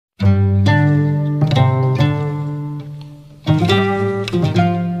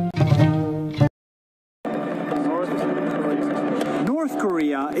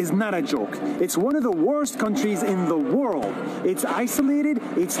not a joke. It's one of the worst countries in the world. It's isolated,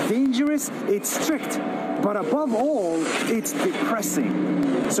 it's dangerous, it's strict. But above all, it's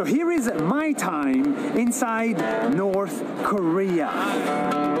depressing. So here is my time inside North Korea.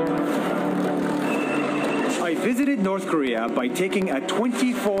 I visited North Korea by taking a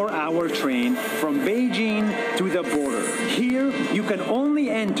 24-hour train from Beijing to the border. Here, you can only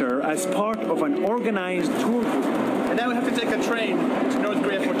enter as part of an organized tour group. And now we have to take a train to North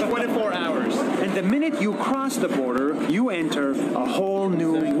Korea for 24 hours. And the minute you cross the border, you enter a whole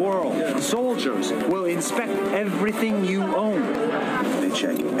new world. Soldiers will inspect everything you own. They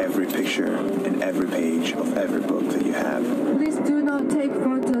check every picture and every page of every book that you have. Please do not take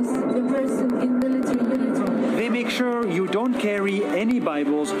photos of the person in military uniform. They make sure you don't carry any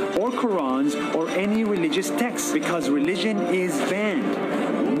Bibles or Qurans or any religious texts because religion is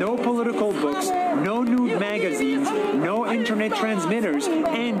banned. No political books, no nude magazines, no internet transmitters,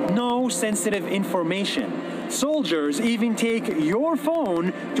 and no sensitive information. Soldiers even take your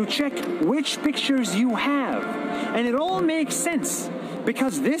phone to check which pictures you have. And it all makes sense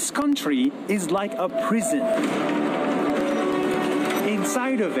because this country is like a prison.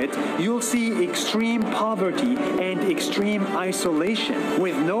 Inside of it, you'll see extreme poverty and extreme isolation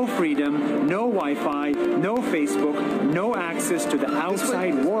with no freedom, no Wi-Fi, no Facebook, no access to the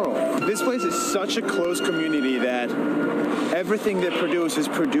outside world. This place is such a close community that everything they produce is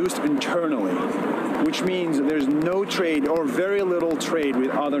produced internally, which means there's no trade or very little trade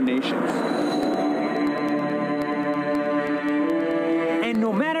with other nations. And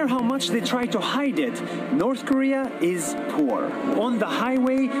no matter how much they try to hide it, North Korea is poor. On the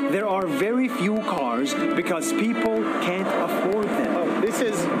highway, there are very few cars because people can't afford them. Oh, this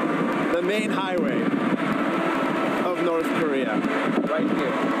is the main highway of North Korea, right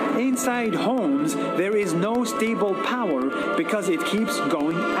here. Inside homes, there is no stable power because it keeps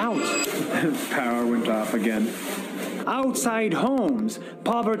going out. Power went off again. Outside homes,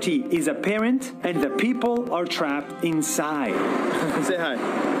 poverty is apparent and the people are trapped inside. Say hi.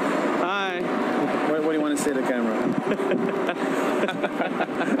 Hi. What do you want to say to the camera?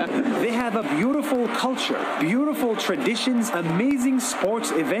 They have a beautiful culture, beautiful traditions, amazing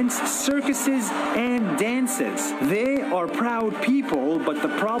sports events, circuses, and dances. They are proud people, but the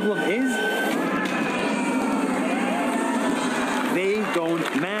problem is they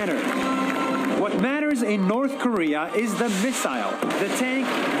don't matter. What matters in North Korea is the missile, the tank,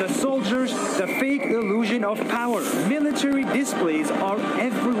 the soldiers, the fake illusion of power. Military displays are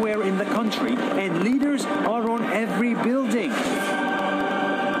everywhere in the country, and leaders are on every building.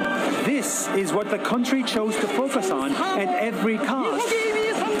 This is what the country chose to focus on at every cost.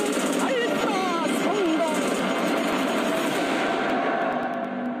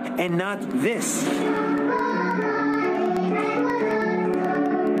 And not this.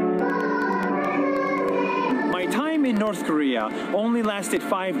 In North Korea only lasted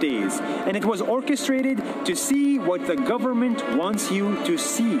 5 days, and it was orchestrated to see what the government wants you to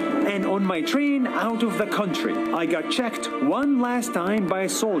see. And on my train out of the country, I got checked one last time by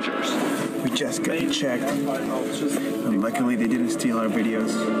soldiers. We just got checked. And luckily they didn't steal our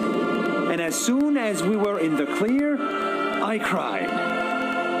videos. And as soon as we were in the clear, I cried.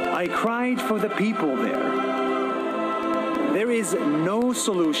 I cried for the people there. There is no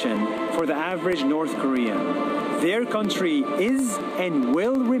solution for the average North Korean. Their country is and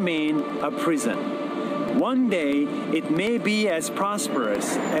will remain a prison. One day, it may be as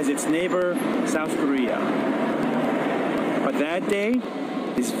prosperous as its neighbor, South Korea. But that day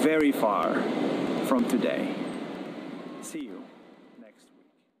is very far from today.